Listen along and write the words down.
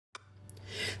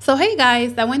So hey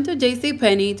guys, I went to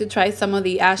JCPenney to try some of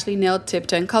the Ashley Nell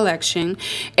Tipton Collection,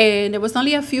 and there was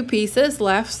only a few pieces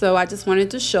left, so I just wanted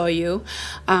to show you.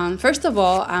 First of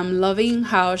all, I'm loving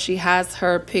how she has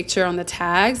her picture on the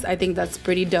tags. I think that's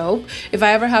pretty dope. If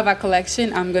I ever have a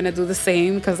collection, I'm gonna do the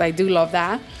same because I do love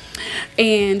that.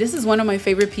 And this is one of my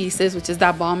favorite pieces, which is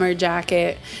that bomber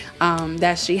jacket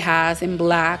that she has in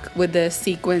black with the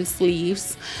sequin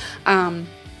sleeves.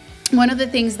 One of the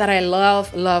things that I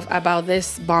love about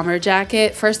this bomber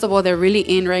jacket, first of all, they're really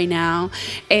in right now,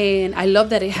 and I love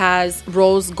that it has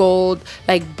rose gold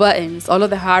like buttons. All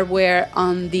of the hardware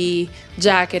on the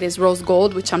jacket is rose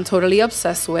gold, which I'm totally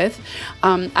obsessed with.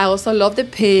 I also love the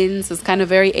pins. It's kind of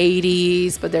very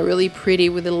 80s, but they're really pretty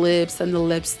with the lips and the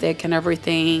lipstick and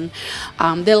everything.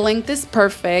 The length is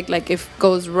perfect, like it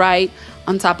goes right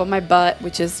on top of my butt,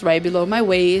 which is right below my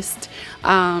waist.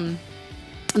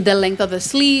 The length of the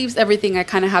sleeves, everything, I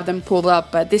kind of have them pulled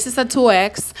up, but this is a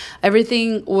 2X.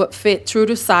 Everything would fit true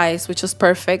to size, which is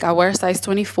perfect. I wear size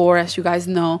 24, as you guys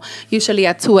know, usually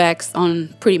a 2X on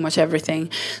pretty much everything.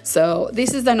 So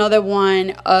this is another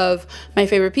one of my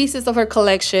favorite pieces of her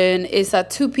collection. It's a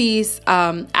two-piece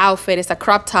outfit. It's a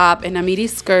crop top and a midi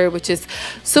skirt, which is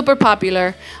super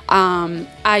popular.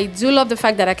 I do love the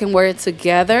fact that I can wear it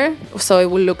together, so it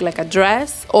will look like a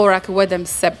dress, or I could wear them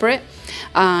separate.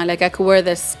 Like I could wear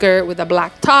the skirt with a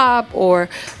black top, or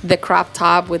the crop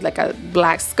top with like a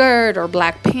black skirt or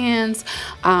black pants.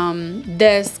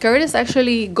 The skirt is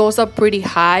actually goes up pretty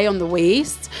high on the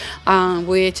waist,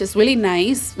 which is really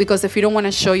nice because if you don't want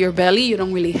to show your belly, you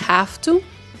don't really have to.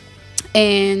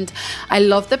 And I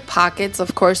love the pockets.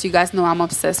 Of course, you guys know I'm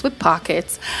obsessed with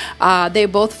pockets. They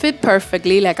both fit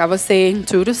perfectly, like I was saying,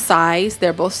 true to size.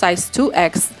 They're both size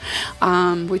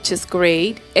 2X, which is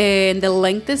great, and the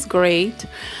length is great.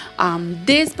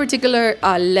 This particular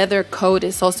leather coat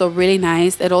is also really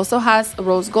nice. It also has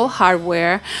rose gold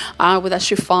hardware with a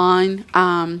chiffon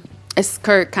a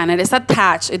skirt kind of. It's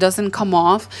attached, it doesn't come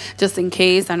off, just in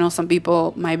case. I know some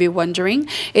people might be wondering.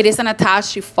 It is an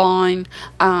attached chiffon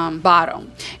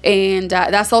bottom, and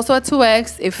that's also a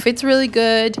 2X. It fits really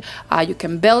good. You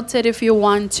can belt it if you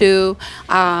want to.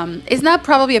 It's not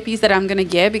probably a piece that I'm gonna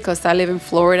get because I live in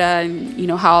Florida, and you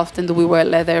know, how often do we wear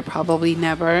leather? Probably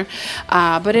never.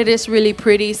 But it is really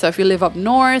pretty, so if you live up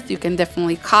north, you can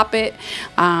definitely cop it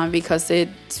because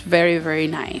it's very, very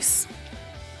nice.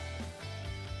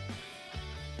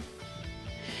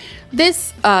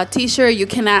 This t-shirt you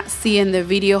cannot see in the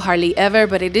video hardly ever,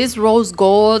 but it is rose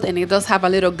gold and it does have a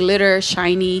little glitter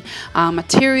shiny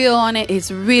material on it.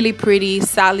 It's really pretty.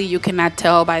 Sadly, you cannot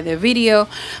tell by the video,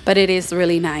 but it is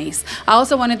really nice. I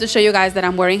also wanted to show you guys that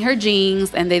I'm wearing her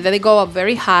jeans, and they go up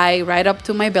very high, right up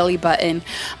to my belly button.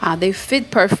 They fit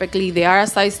perfectly. They are a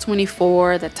size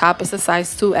 24. The top is a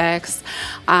size 2X.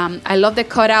 I love the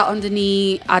cutout on the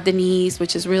knee, at the knees,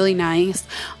 which is really nice.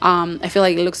 I feel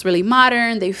like it looks really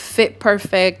modern. They fit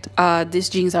perfect. These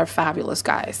jeans are fabulous,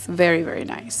 guys. Very, very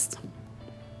nice.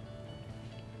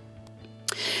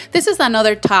 This is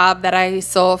another top that I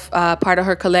saw part of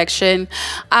her collection.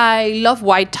 I love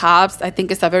white tops. I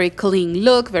think it's a very clean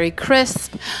look, very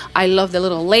crisp. I love the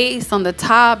little lace on the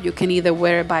top. You can either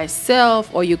wear it by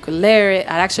itself or you could layer it.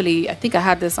 I think I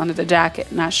had this under the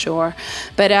jacket, not sure.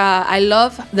 But I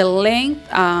love the length.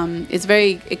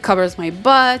 It covers my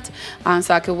butt,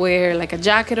 so I could wear like a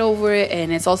jacket over it,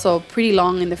 and it's also pretty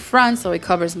long in the front, so it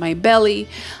covers my belly.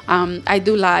 I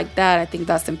do like that. I think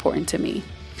that's important to me.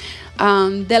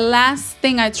 The last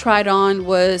thing I tried on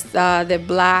was the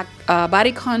black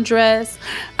bodycon dress.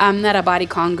 I'm not a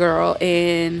bodycon girl,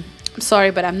 and I'm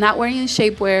sorry, but I'm not wearing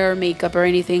shapewear or makeup or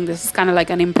anything. This is kind of like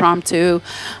an impromptu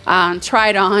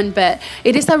tried on, but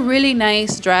it is a really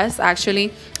nice dress,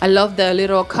 actually. I love the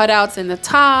little cutouts in the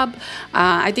top.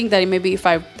 I think that maybe if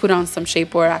I put on some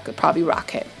shapewear, I could probably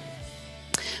rock it.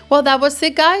 Well, that was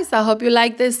it, guys. I hope you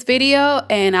liked this video,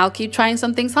 and I'll keep trying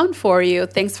some things on for you.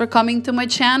 Thanks for coming to my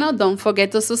channel. Don't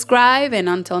forget to subscribe, and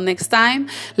until next time,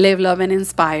 live, love, and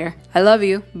inspire. I love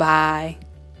you. Bye.